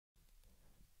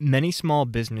Many small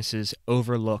businesses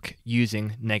overlook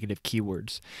using negative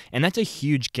keywords, and that's a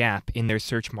huge gap in their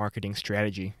search marketing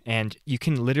strategy. And you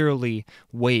can literally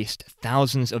waste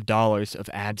thousands of dollars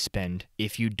of ad spend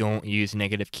if you don't use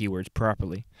negative keywords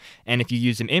properly. And if you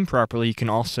use them improperly, you can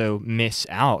also miss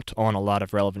out on a lot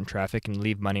of relevant traffic and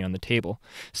leave money on the table.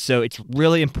 So it's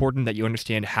really important that you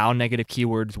understand how negative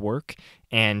keywords work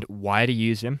and why to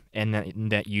use them, and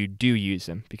that you do use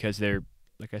them because they're,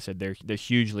 like I said, they're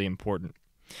hugely important.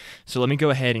 So let me go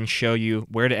ahead and show you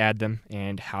where to add them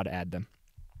and how to add them.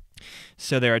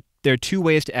 So there are two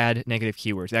ways to add negative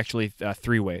keywords, actually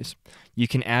three ways. You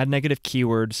can add negative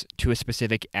keywords to a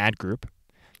specific ad group,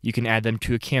 you can add them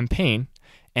to a campaign,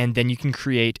 and then you can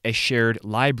create a shared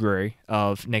library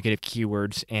of negative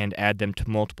keywords and add them to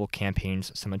multiple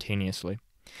campaigns simultaneously.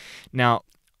 Now,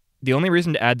 the only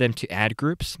reason to add them to ad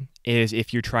groups is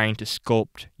if you're trying to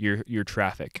sculpt your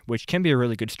traffic, which can be a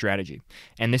really good strategy.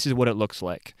 And this is what it looks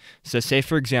like. So say,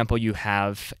 for example, you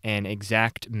have an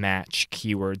exact match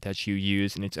keyword that you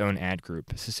use in its own ad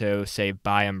group. So say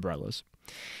buy umbrellas.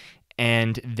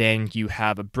 And then you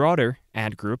have a broader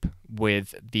ad group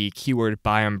with the keyword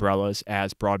buy umbrellas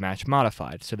as broad match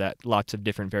modified, so that lots of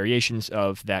different variations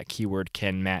of that keyword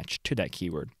can match to that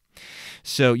keyword.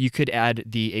 So you could add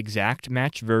the exact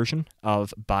match version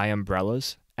of buy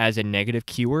umbrellas as a negative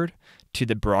keyword to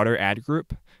the broader ad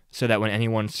group, so that when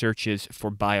anyone searches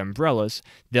for buy umbrellas,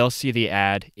 they'll see the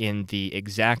ad in the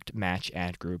exact match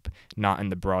ad group, not in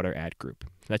the broader ad group.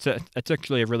 That's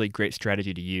actually a really great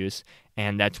strategy to use,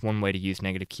 and that's one way to use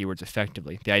negative keywords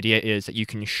effectively. The idea is that you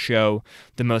can show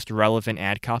the most relevant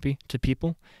ad copy to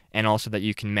people, and also that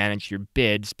you can manage your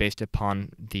bids based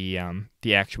upon the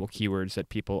actual keywords that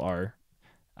people are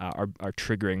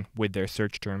triggering with their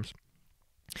search terms.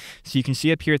 So you can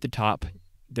see up here at the top,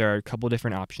 there are a couple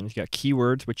different options. You got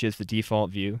keywords, which is the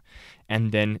default view,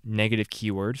 and then negative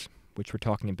keywords, which we're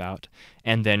talking about,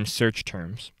 and then search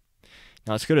terms.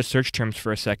 Now let's go to search terms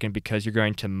for a second, because you're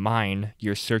going to mine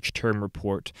your search term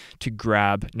report to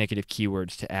grab negative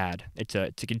keywords to add. It's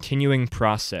a continuing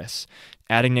process.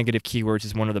 Adding negative keywords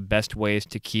is one of the best ways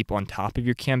to keep on top of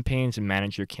your campaigns and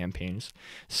manage your campaigns.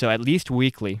 So at least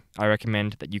weekly, I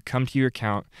recommend that you come to your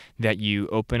account, that you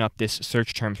open up this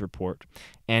search terms report,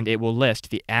 and it will list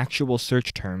the actual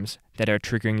search terms that are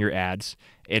triggering your ads.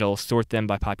 It'll sort them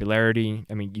by popularity.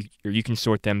 You can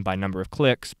sort them by number of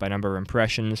clicks, by number of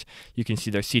impressions. You can see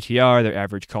their CTR, their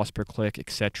average cost per click,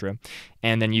 etc.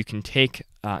 And then you can take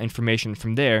information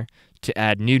from there to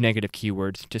add new negative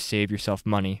keywords to save yourself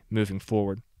money moving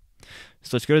forward.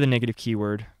 So let's go to the negative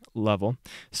keyword level.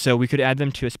 So we could add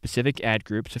them to a specific ad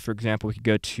group. So for example, we could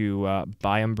go to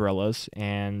buy umbrellas,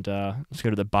 and let's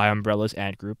go to the buy umbrellas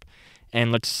ad group.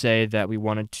 And let's say that we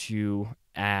wanted to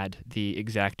add the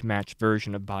exact match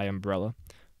version of buy umbrella.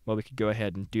 Well, we could go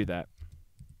ahead and do that.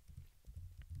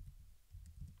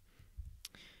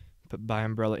 Put buy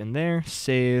umbrella in there,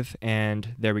 save,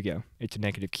 and there we go. It's a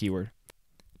negative keyword.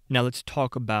 Now let's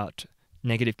talk about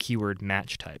negative keyword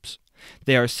match types.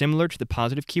 They are similar to the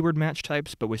positive keyword match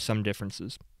types, but with some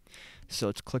differences. So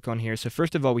let's click on here. So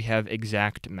first of all, we have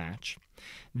exact match.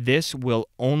 This will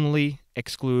only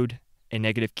exclude a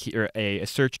negative key or a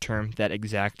search term that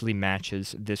exactly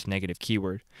matches this negative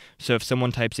keyword. So if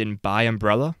someone types in buy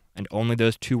umbrella and only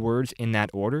those two words in that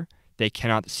order, they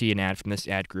cannot see an ad from this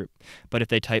ad group. But if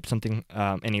they type something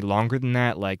any longer than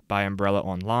that, like buy umbrella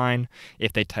online,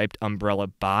 if they typed umbrella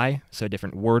buy, so a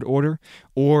different word order,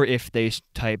 or if they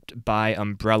typed buy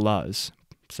umbrellas,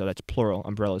 so that's plural,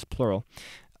 umbrellas plural,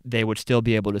 they would still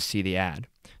be able to see the ad.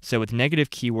 So with negative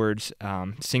keywords,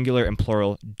 singular and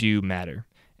plural do matter.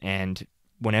 And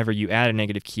whenever you add a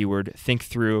negative keyword, think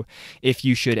through if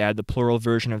you should add the plural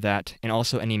version of that, and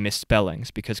also any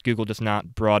misspellings, because Google does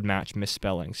not broad match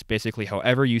misspellings. Basically,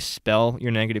 however you spell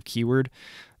your negative keyword,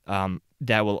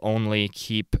 that will only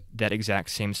keep that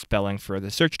exact same spelling for the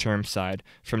search term side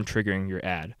from triggering your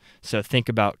ad. So think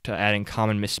about adding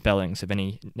common misspellings of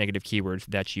any negative keywords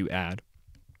that you add.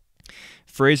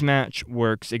 Phrase match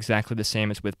works exactly the same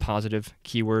as with positive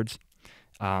keywords.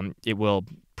 It will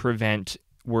prevent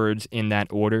words in that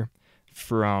order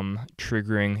from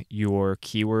triggering your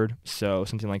keyword. So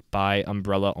something like buy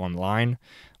umbrella online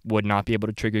would not be able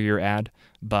to trigger your ad,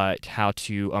 but how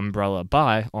to umbrella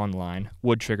buy online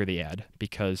would trigger the ad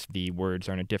because the words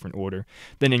are in a different order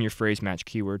than in your phrase match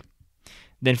keyword.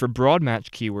 Then for broad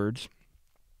match keywords,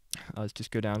 let's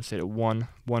just go down and say to one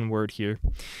word here.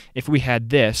 If we had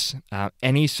this,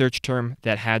 any search term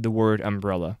that had the word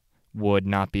umbrella would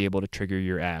not be able to trigger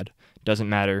your ad. Doesn't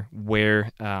matter where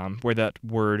that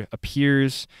word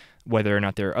appears, whether or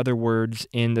not there are other words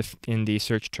in the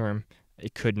search term.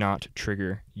 it could not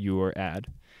trigger your ad.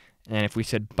 And if we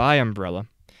said buy umbrella,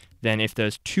 then if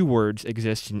those two words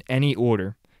exist in any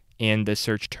order in the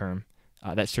search term,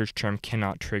 that search term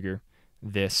cannot trigger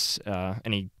this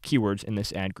any keywords in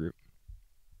this ad group.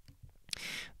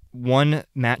 One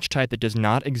match type that does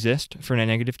not exist for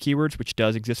negative keywords, which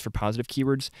does exist for positive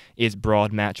keywords, is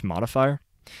broad match modifier.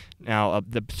 Now,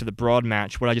 the broad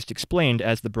match, what I just explained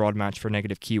as the broad match for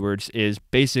negative keywords, is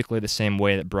basically the same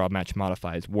way that broad match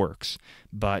modifies works,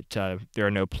 but there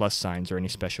are no plus signs or any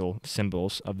special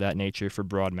symbols of that nature for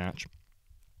broad match.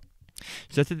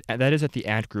 So that is at the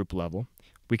ad group level.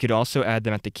 We could also add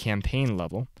them at the campaign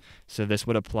level. So this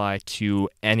would apply to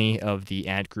any of the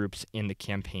ad groups in the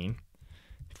campaign.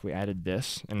 If we added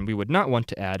this, and we would not want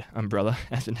to add umbrella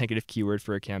as a negative keyword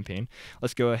for a campaign,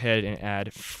 let's go ahead and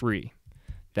add free.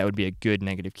 That would be a good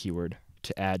negative keyword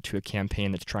to add to a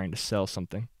campaign that's trying to sell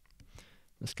something.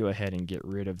 Let's go ahead and get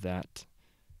rid of that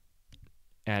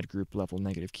ad group level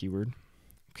negative keyword.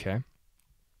 Okay.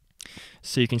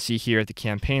 So you can see here at the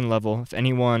campaign level, if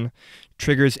anyone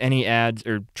triggers any ads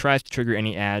or tries to trigger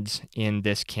any ads in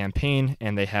this campaign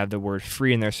and they have the word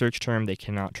free in their search term, they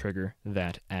cannot trigger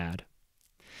that ad.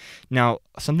 Now,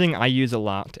 something I use a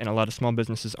lot, and a lot of small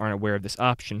businesses aren't aware of this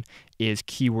option, is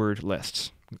keyword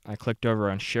lists. I clicked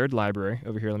over on Shared Library.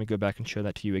 Over here, let me go back and show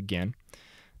that to you again.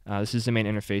 This is the main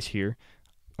interface here.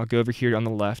 I'll go over here on the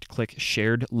left, click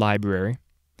Shared Library.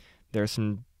 There are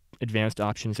some advanced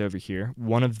options over here.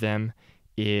 One of them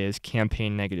is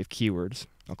campaign negative keywords.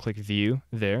 I'll click View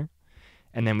there,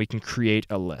 and then we can create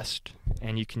a list.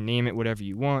 And you can name it whatever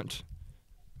you want.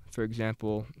 For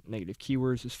example, negative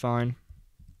keywords is fine.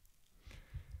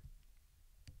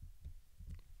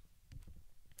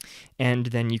 And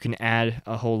then you can add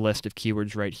a whole list of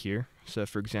keywords right here. So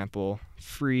for example,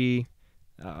 free,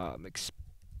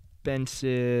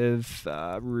 expensive,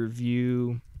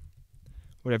 review,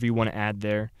 whatever you want to add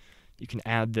there. You can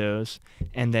add those,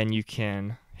 and then you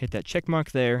can hit that check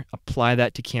mark there, apply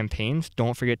that to campaigns.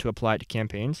 Don't forget to apply it to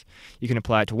campaigns. You can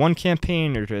apply it to one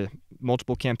campaign or to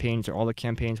multiple campaigns or all the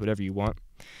campaigns, whatever you want.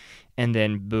 And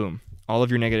then boom. All of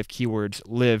your negative keywords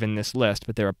live in this list,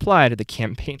 but they're applied at the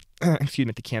campaign, at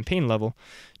the campaign level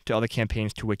to all the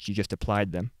campaigns to which you just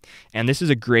applied them. And this is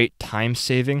a great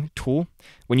time-saving tool.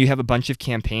 When you have a bunch of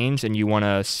campaigns and you want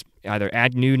to either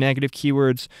add new negative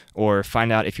keywords or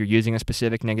find out if you're using a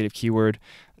specific negative keyword,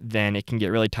 then it can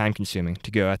get really time-consuming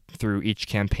to go through each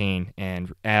campaign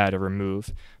and add or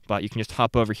remove. But you can just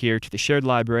hop over here to the shared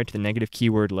library, to the negative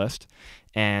keyword list,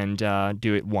 and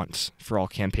do it once for all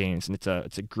campaigns. And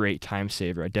it's a great time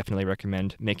saver. I definitely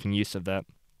recommend making use of that.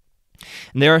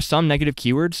 And there are some negative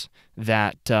keywords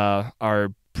that are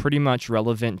pretty much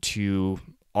relevant to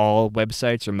all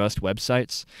websites or most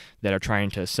websites that are trying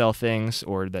to sell things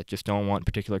or that just don't want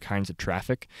particular kinds of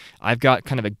traffic. I've got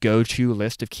kind of a go-to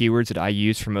list of keywords that I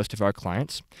use for most of our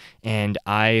clients, and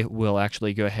I will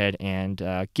actually go ahead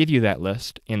and give you that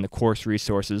list in the course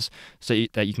resources so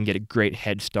that you can get a great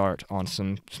head start on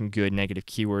some good negative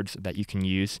keywords that you can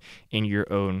use in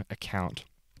your own account.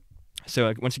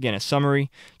 So once again, a summary: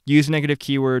 use negative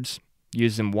keywords,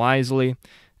 use them wisely,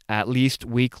 at least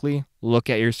weekly. Look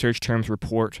at your search terms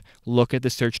report. Look at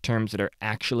the search terms that are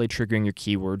actually triggering your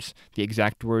keywords, the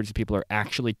exact words that people are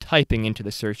actually typing into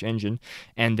the search engine,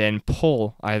 and then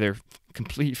pull either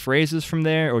complete phrases from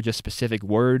there or just specific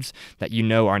words that you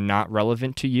know are not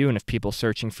relevant to you. And if people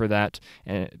searching for that,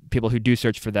 people who do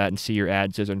search for that and see your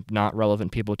ads, those are not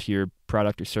relevant people to your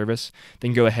product or service,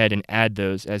 then go ahead and add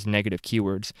those as negative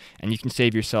keywords. And you can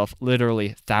save yourself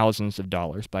literally thousands of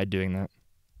dollars by doing that.